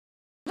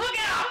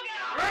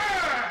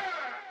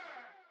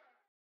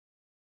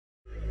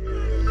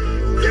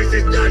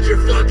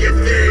fucking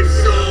theme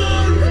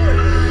song.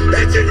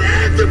 It's an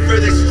anthem for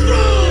the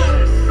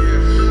strong,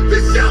 the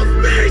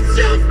self-made,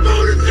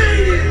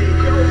 self-motivated.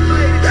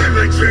 And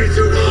my dreams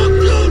are all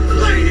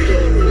gold-plated.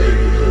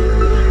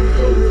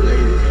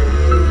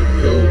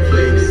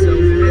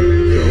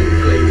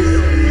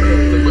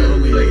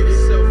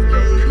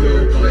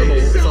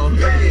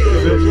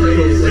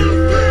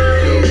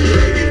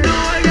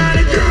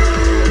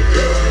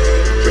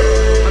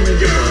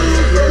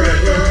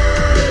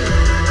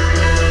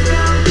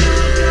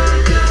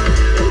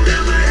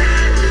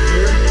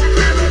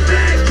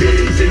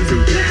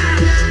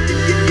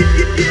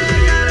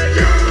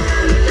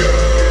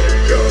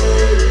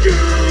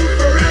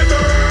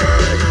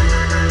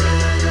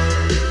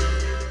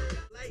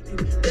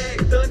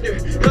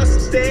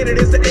 Standard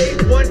is the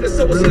eighth wonder,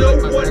 so it's no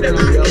wonder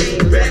I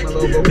came back.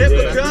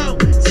 Never go,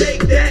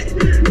 take that,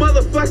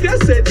 motherfucker. I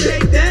said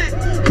take that.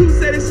 Who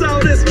said it's all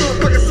this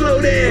motherfucker? Slow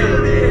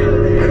down.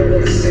 I don't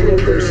want a single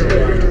person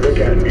ever to look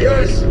at me.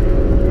 Yes. I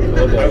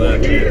want to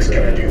do this.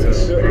 Can I do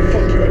this? Fuck you. I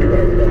do whatever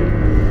I want.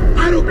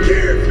 I don't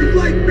care if you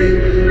like me.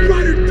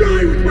 Ride or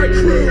die with my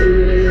crew.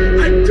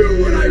 I do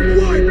what I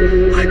want.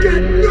 I got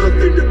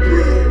nothing to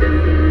prove.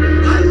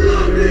 I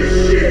love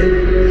this shit.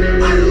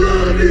 I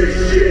love this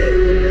shit.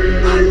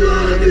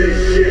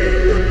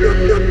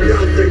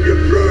 Nothing to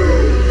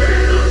prove,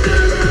 and I'll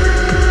never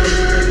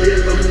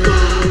give a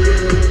fuck.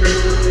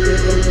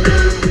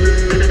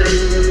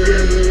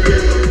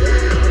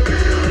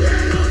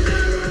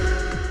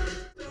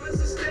 Stars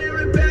are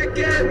staring back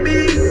at me,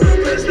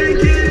 cause they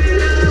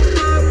get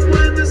up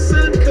when the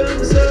sun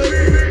comes up.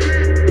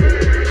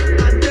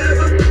 I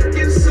never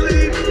fucking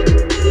sleep.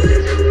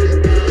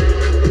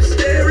 I'm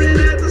staring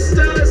at the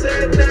stars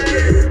at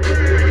night,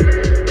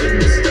 and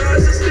the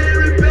stars are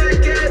staring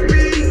back at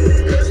me,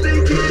 cause they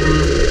get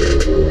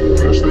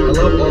I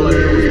love all I know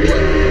is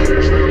what.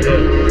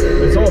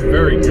 Yeah, it's all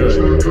very good.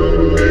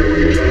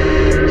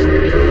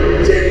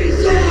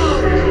 Days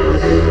off.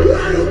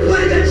 I don't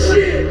play that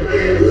shit.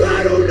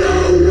 I don't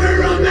know where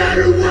I'm at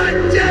or what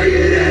day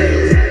it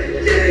is.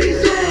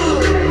 Days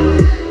off.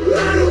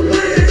 I don't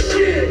play that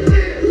shit.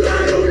 I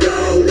don't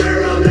know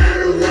where I'm at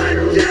or what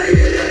day it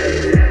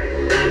is.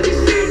 Have you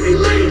seen me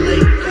lately?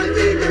 I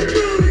think I'm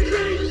going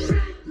crazy.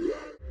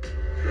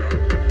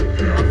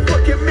 I'm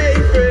fucking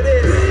made for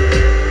this.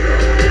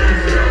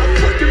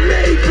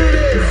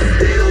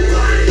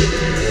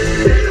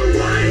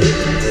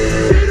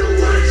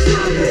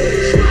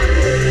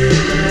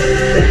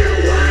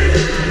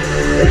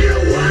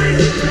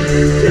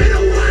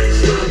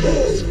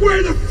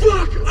 Square the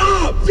fuck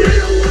up! They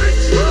don't want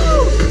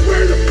trouble!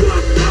 Square the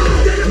fuck up!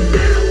 They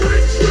don't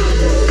want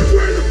trouble!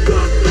 Square the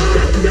fuck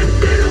up!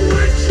 They don't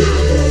want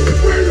trouble!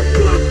 Square the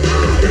fuck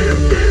up! They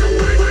don't want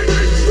trouble!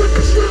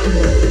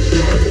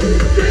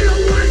 They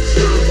don't want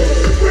trouble!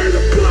 Square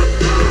the fuck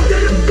up!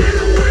 They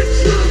don't want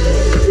trouble!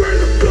 Square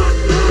the fuck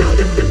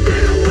up! They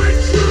don't want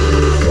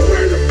trouble!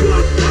 Square the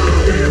fuck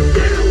up! They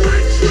don't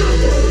want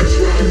trouble!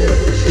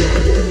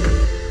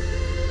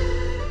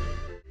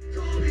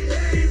 Call me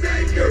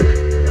Haymaker.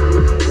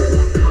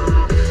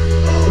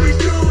 Always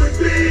going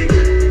big,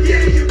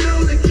 yeah, you know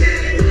the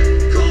kid.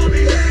 Call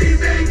me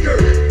Haymaker.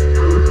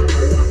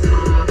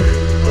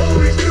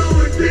 Always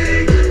going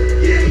big,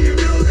 yeah, you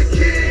know the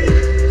kid.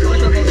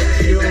 Call me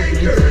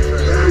Haymaker.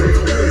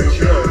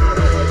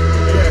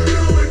 Always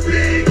going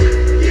big,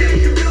 yeah,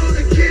 you know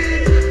the kid.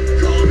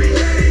 Call me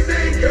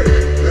Haymaker.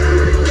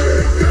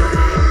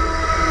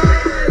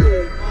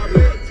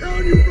 I'm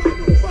telling you,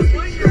 motherfucking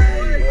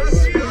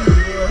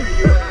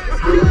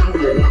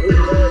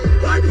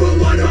I put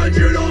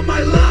 100 on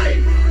my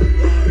life,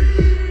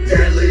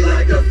 deadly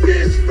like a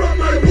fist from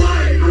my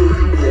wife.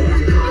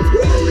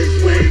 Always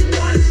swing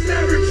once,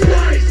 never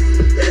twice.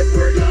 If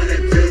we're gonna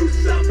do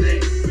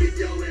something, we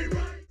do it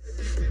right.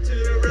 To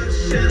the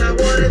rush and I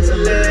want it to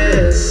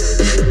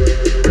last.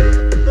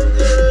 I'm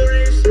gonna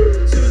reach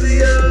to the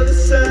other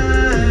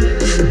side.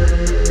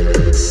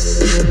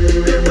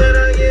 And when I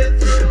get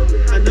through,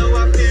 I know I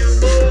feel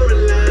more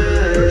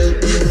alive.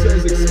 It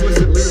says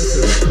explicit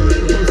lyricism.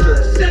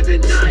 7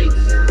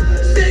 nights,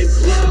 same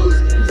clothes,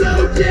 no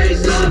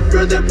days off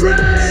for the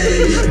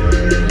brave.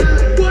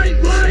 White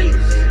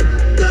lights,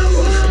 no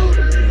hope,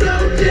 no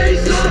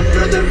days off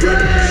for the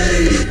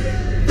brave.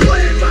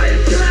 Playing my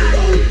attack,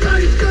 old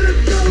time's gonna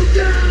go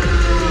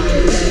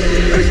down.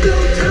 There's no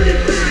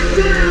turning back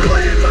now.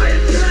 Playing my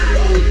attack,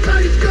 old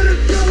time's gonna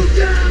go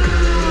down.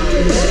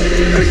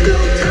 There's no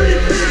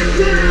turning back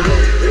now.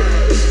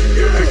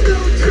 There's no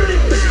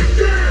turning back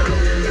now.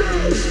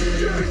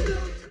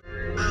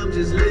 I'm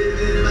just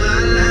living my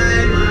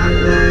life.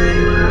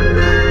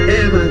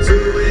 Am I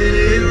doing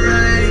it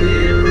right?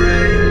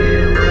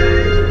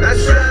 I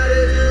try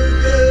to do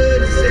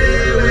good and stay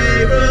away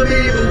from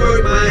evil.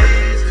 Work my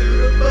hands to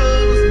the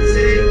bones and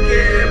take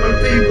care of my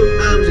people.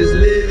 I'm just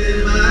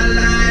living my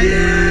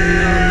life.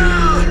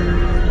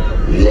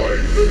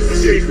 Life.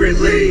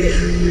 Secretly,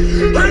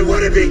 I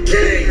wanna be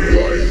king.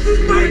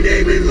 My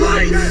name in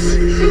lights,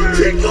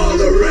 take all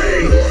the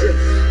reins.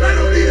 I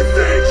don't need to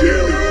thank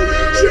you,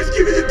 just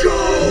give me the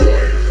gold.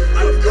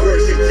 Of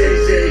course it's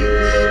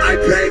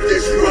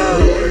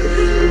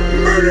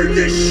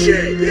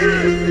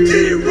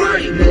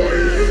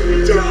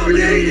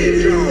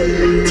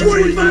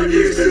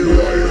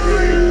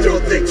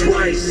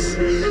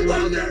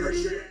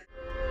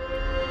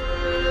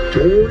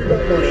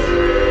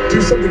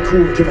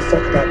cool and give a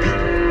fuck about people,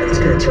 and it's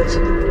gonna turn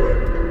some people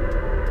away.